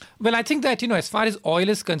 Well, I think that, as far as oil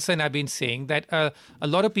is concerned, I've been saying that a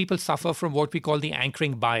lot of people suffer from what we call the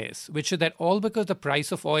anchoring bias, which is that all because the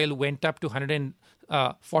price of oil went up to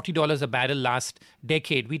 $140 a barrel last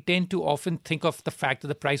decade, we tend to often think of the fact that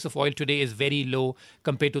the price of oil today is very low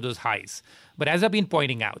compared to those highs. But as I've been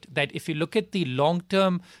pointing out, that if you look at the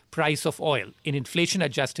long-term price of oil in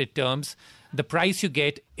inflation-adjusted terms, the price you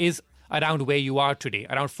get is around where you are today,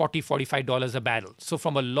 around $40, $45 a barrel. So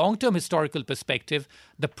from a long-term historical perspective,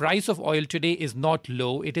 the price of oil today is not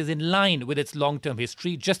low. It is in line with its long-term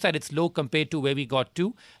history, just that it's low compared to where we got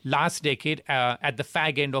to last decade at the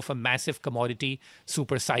fag end of a massive commodity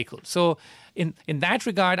super cycle. So in that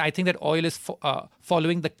regard, I think that oil is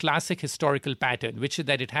following the classic historical pattern, which is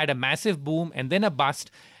that it had a massive boom and then a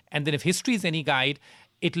bust. And then if history is any guide,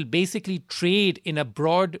 it'll basically trade in a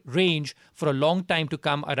broad range for a long time to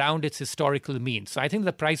come around its historical mean. So I think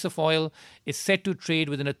the price of oil is set to trade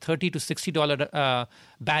within a $30 to $60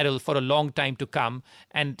 barrel for a long time to come.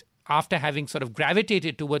 And after having sort of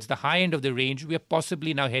gravitated towards the high end of the range, we are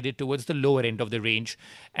possibly now headed towards the lower end of the range.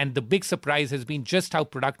 And the big surprise has been just how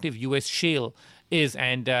productive U.S. shale is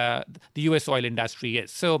and the U.S. oil industry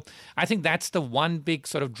is. So I think that's the one big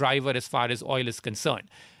sort of driver as far as oil is concerned.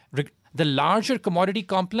 The larger commodity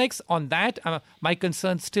complex, on that, my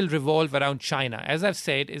concerns still revolve around China. As I've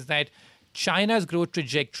said, is that China's growth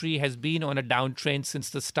trajectory has been on a downtrend since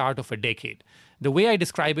the start of a decade. The way I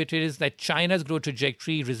describe it is that China's growth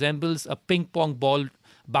trajectory resembles a ping pong ball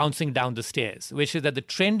bouncing down the stairs, which is that the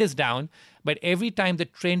trend is down, but every time the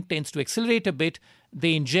trend tends to accelerate a bit,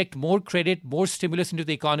 they inject more credit, more stimulus into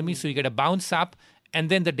the economy, so you get a bounce up, and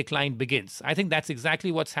then the decline begins. I think that's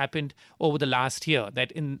exactly what's happened over the last year, that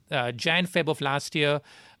in Jan-Feb of last year,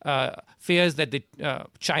 fears that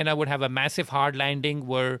China would have a massive hard landing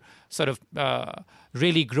were sort of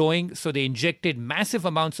really growing. So they injected massive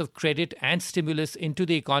amounts of credit and stimulus into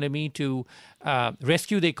the economy to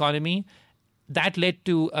rescue the economy. That led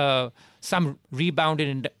to some rebound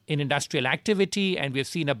in industrial activity, and we've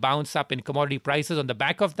seen a bounce up in commodity prices on the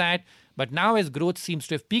back of that. But now as growth seems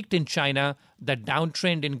to have peaked in China, the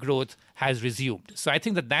downtrend in growth has resumed. So I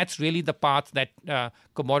think that that's really the path that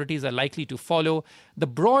commodities are likely to follow. The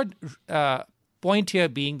broad point here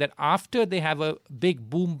being that after they have a big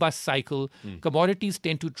boom-bust cycle, commodities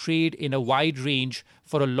tend to trade in a wide range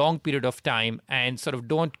for a long period of time and sort of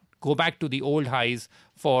don't go back to the old highs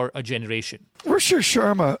for a generation. Ruchir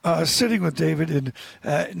Sharma, sitting with David in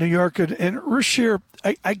New York. And Ruchir,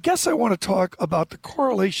 I guess I want to talk about the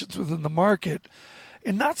correlations within the market,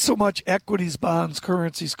 and not so much equities, bonds,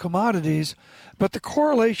 currencies, commodities, but the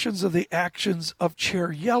correlations of the actions of Chair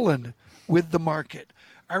Yellen with the market.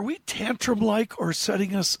 Are we tantrum-like or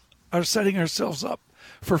setting ourselves up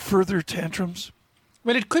for further tantrums?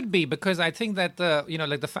 Well, it could be, because I think that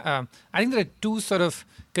I think there are two sort of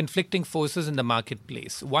conflicting forces in the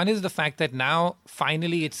marketplace. One is the fact that now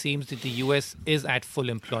finally it seems that the U.S. is at full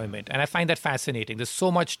employment, and I find that fascinating. There's so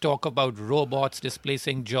much talk about robots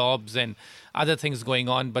displacing jobs and other things going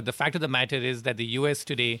on, but the fact of the matter is that the U.S.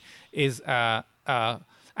 today is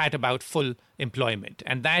at about full employment,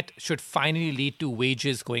 and that should finally lead to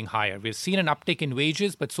wages going higher. We've seen an uptick in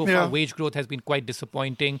wages, but so far wage growth has been quite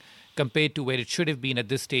disappointing compared to where it should have been at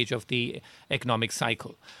this stage of the economic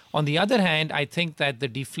cycle. On the other hand, I think that the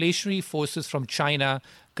deflationary forces from China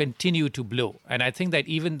continue to blow. And I think that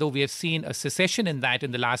even though we have seen a cessation in that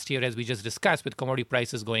in the last year, as we just discussed, with commodity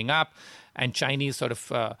prices going up and Chinese sort of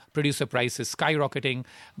producer prices skyrocketing,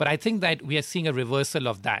 but I think that we are seeing a reversal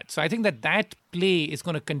of that. So I think that that play is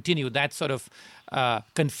going to continue, that sort of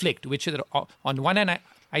conflict, which is on one hand,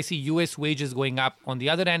 I see U.S. wages going up. On the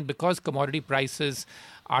other hand, because commodity prices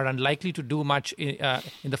are unlikely to do much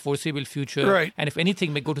in the foreseeable future, right, and if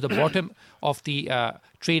anything may go to the bottom of the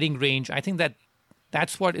trading range, I think that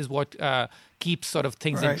that's what keeps sort of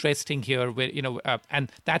things interesting here, where and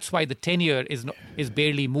that's why the 10-year is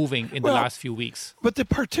barely moving in the last few weeks. But the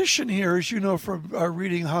partition here, as you know from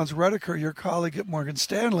reading Hans Redeker, your colleague at Morgan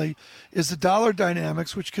Stanley, is the dollar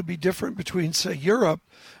dynamics, which could be different between, say, Europe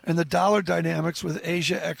and the dollar dynamics with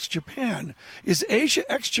Asia ex-Japan. Is Asia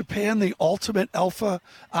ex-Japan the ultimate alpha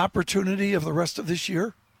opportunity of the rest of this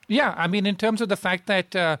year? Yeah, I mean, in terms of the fact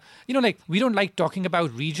that, we don't like talking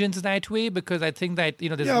about regions that way, because I think that,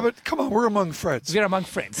 there's... Yeah, but come on, we're among friends. We're among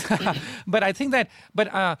friends. But I think that,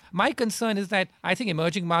 my concern is that I think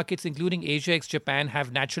emerging markets, including Asia ex-Japan,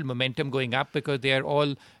 have natural momentum going up because they are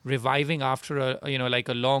all reviving after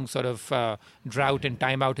a long sort of drought and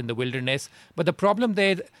time out in the wilderness. But the problem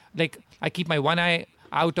there, I keep my one eye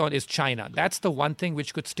out on, is China. That's the one thing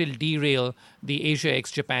which could still derail the Asia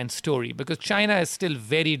ex-Japan story, because China is still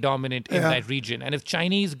very dominant in that region. And if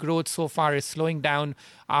Chinese growth so far is slowing down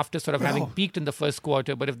after sort of having peaked in the first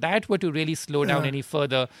quarter, but if that were to really slow down any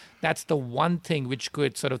further, that's the one thing which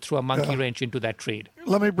could sort of throw a monkey wrench into that trade.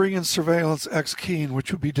 Let me bring in surveillance ex-Keen,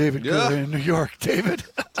 which would be David Gura in New York. David.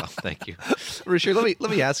 Thank you. Ruchir,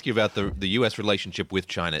 let me ask you about the U.S. relationship with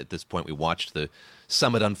China at this point. We watched the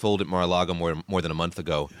summit unfold at Mar-a-Lago more than a month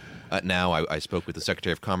ago. Now I spoke with the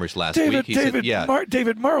Secretary of Commerce last week. He said,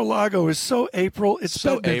 David, Mar-a-Lago is so April. It's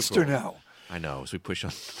so Bedminster now. I know. As we push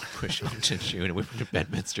on to June, and we went to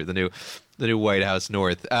Bedminster, the new White House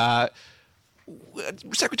North.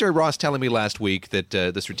 Secretary Ross telling me last week that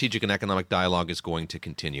the strategic and economic dialogue is going to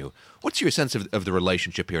continue. What's your sense of the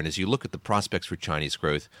relationship here? And as you look at the prospects for Chinese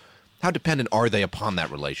growth, how dependent are they upon that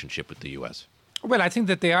relationship with the U.S.? Well, I think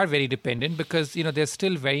that they are very dependent because, they're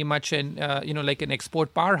still very much an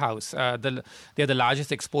export powerhouse. They're the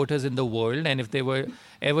largest exporters in the world. And if there were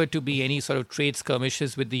ever to be any sort of trade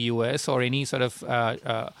skirmishes with the U.S. or any sort of,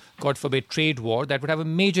 God forbid, trade war, that would have a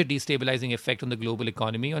major destabilizing effect on the global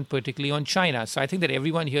economy, and particularly on China. So I think that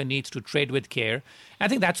everyone here needs to tread with care. I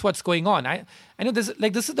think that's what's going on. I know this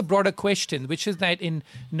is the broader question, which is that in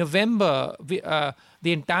November, the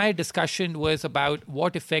entire discussion was about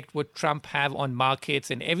what effect would Trump have on markets,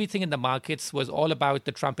 and everything in the markets was all about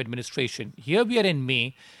the Trump administration. Here we are in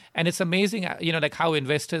May, and it's amazing, how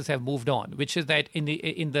investors have moved on, which is that in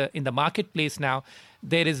the marketplace now,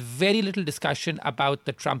 there is very little discussion about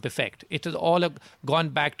the Trump effect. It has all gone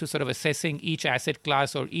back to sort of assessing each asset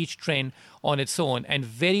class or each trend on its own, and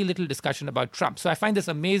very little discussion about Trump. So I find this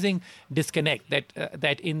amazing disconnect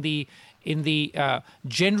that in the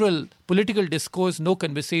general political discourse, no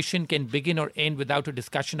conversation can begin or end without a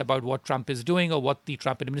discussion about what Trump is doing or what the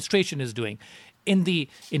Trump administration is doing. In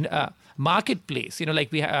marketplace,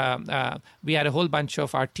 we had a whole bunch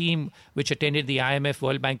of our team which attended the IMF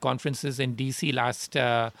World Bank conferences in DC last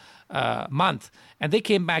month, and they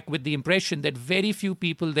came back with the impression that very few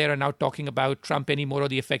people there are now talking about Trump anymore or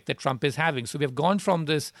the effect that Trump is having. So we have gone from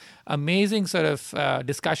this amazing sort of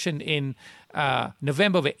discussion in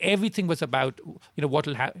November, where everything was about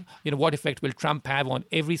what effect will Trump have on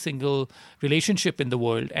every single relationship in the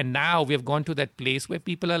world, and now we have gone to that place where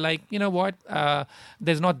people are like,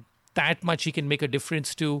 there's not that much he can make a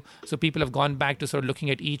difference to. So people have gone back to sort of looking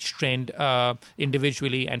at each trend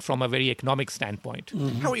individually and from a very economic standpoint.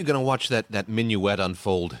 Mm-hmm. How are you going to watch that minuet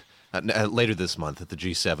unfold later this month at the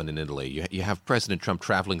G7 in Italy? You have President Trump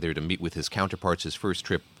traveling there to meet with his counterparts, his first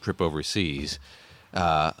trip overseas.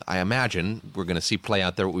 I imagine we're going to see play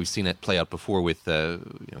out there what we've seen it play out before with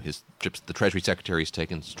his trips the Treasury Secretary has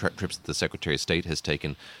taken, trips the Secretary of State has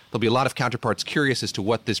taken. There'll be a lot of counterparts curious as to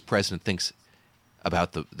what this president thinks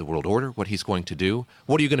about the world order, what he's going to do.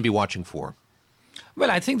 What are you going to be watching for?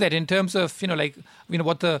 Well, I think that in terms of,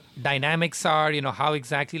 what the dynamics are, how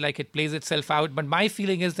exactly it plays itself out. But my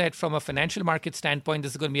feeling is that from a financial market standpoint,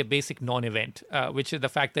 this is going to be a basic non-event, which is the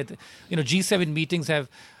fact that, G7 meetings have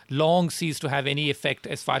long ceased to have any effect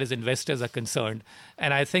as far as investors are concerned.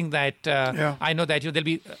 And I think that I know that there'll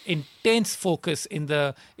be intense focus in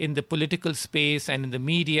the political space and in the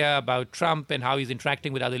media about Trump and how he's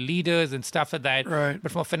interacting with other leaders and stuff like that. Right.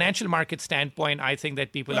 But from a financial market standpoint, I think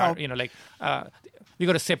that people are,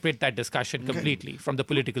 got to separate that discussion completely from the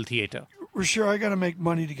political theater. Ruchir, I got to make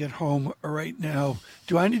money to get home right now.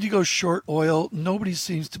 Do I need to go short oil? Nobody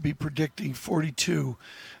seems to be predicting 42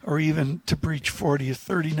 or even to breach 40 or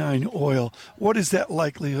 39 oil. What is that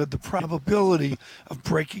likelihood, the probability of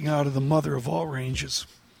breaking out of the mother of all ranges?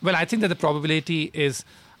 Well, I think that the probability is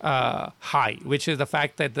high, which is the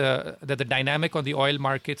fact that the dynamic on the oil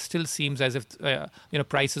market still seems as if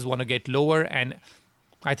prices want to get lower, and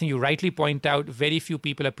I think you rightly point out very few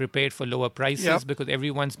people are prepared for lower prices because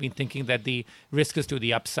everyone's been thinking that the risk is to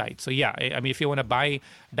the upside. So yeah, I mean, if you want to buy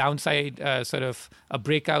downside sort of a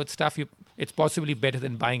breakout stuff, it's possibly better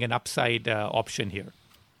than buying an upside option here.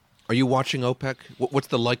 Are you watching OPEC? What's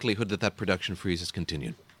the likelihood that production freeze is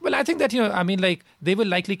continued? Well, I think that, they will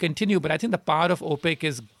likely continue, but I think the power of OPEC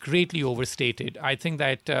is greatly overstated. I think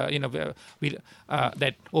that, that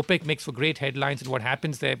OPEC makes for great headlines and what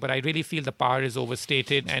happens there, but I really feel the power is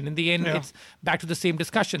overstated. And in the end, it's back to the same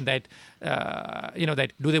discussion that,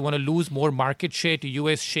 that do they want to lose more market share to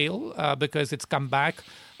U.S. shale because it's come back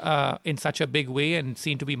in such a big way and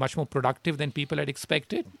seen to be much more productive than people had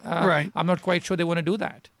expected? Right. I'm not quite sure they want to do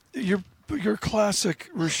that. Your classic,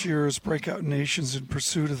 Ruchir, is breakout nations in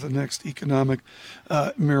pursuit of the next economic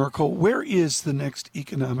miracle. Where is the next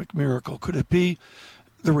economic miracle? Could it be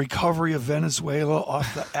the recovery of Venezuela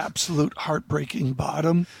off the absolute heartbreaking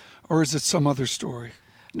bottom, or is it some other story?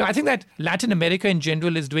 No, I think that Latin America in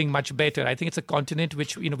general is doing much better. I think it's a continent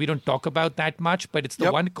which we don't talk about that much, but it's the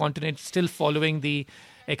one continent still following the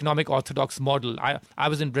economic orthodox model. I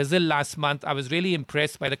was in Brazil last month. I was really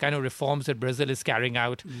impressed by the kind of reforms that Brazil is carrying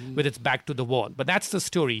out with its back to the wall. But that's the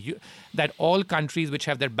story, that all countries which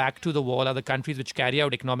have their back to the wall are the countries which carry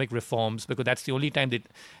out economic reforms, because that's the only time that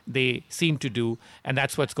they seem to do, and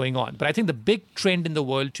that's what's going on. But I think the big trend in the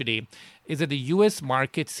world today is that the U.S.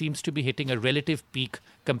 market seems to be hitting a relative peak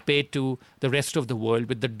compared to the rest of the world,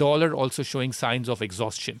 with the dollar also showing signs of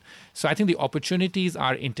exhaustion. So I think the opportunities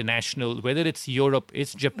are international, whether it's Europe,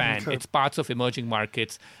 it's Japan, it's parts of emerging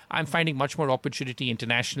markets. I'm finding much more opportunity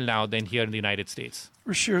international now than here in the United States.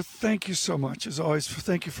 Ruchir, thank you so much. As always,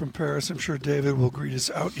 thank you from Paris. I'm sure David will greet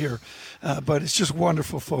us out here. But it's just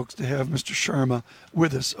wonderful, folks, to have Mr. Sharma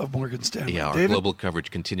with us of Morgan Stanley. Yeah, our David? global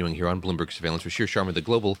coverage continuing here on Bloomberg Surveillance. Ruchir Sharma, the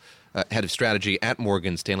global head of strategy at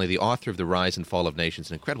Morgan Stanley, the author of The Rise and Fall of Nations,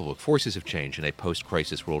 an incredible book, Forces of Change in a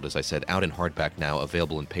Post-Crisis World, as I said, out in hardback now,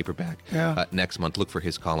 available in paperback next month. Look for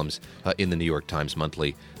his columns in the New York Times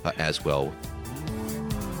Monthly as well.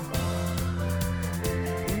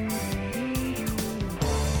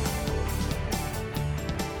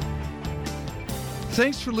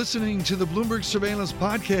 Thanks for listening to the Bloomberg Surveillance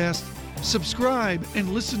Podcast. Subscribe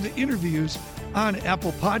and listen to interviews on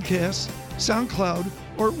Apple Podcasts, SoundCloud,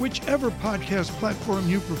 or whichever podcast platform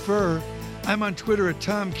you prefer. I'm on Twitter at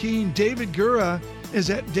Tom Keene. David Gura is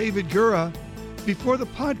at David Gura. Before the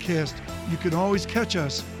podcast, you can always catch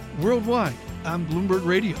us worldwide on Bloomberg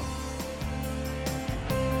Radio.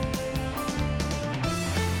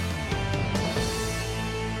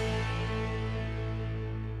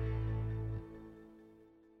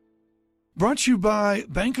 Brought to you by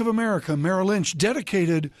Bank of America Merrill Lynch,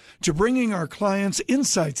 dedicated to bringing our clients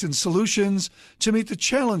insights and solutions to meet the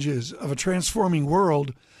challenges of a transforming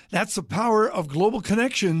world. That's the power of global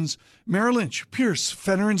connections. Merrill Lynch, Pierce,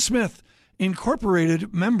 Fenner & Smith,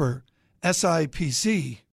 Incorporated, member, SIPC.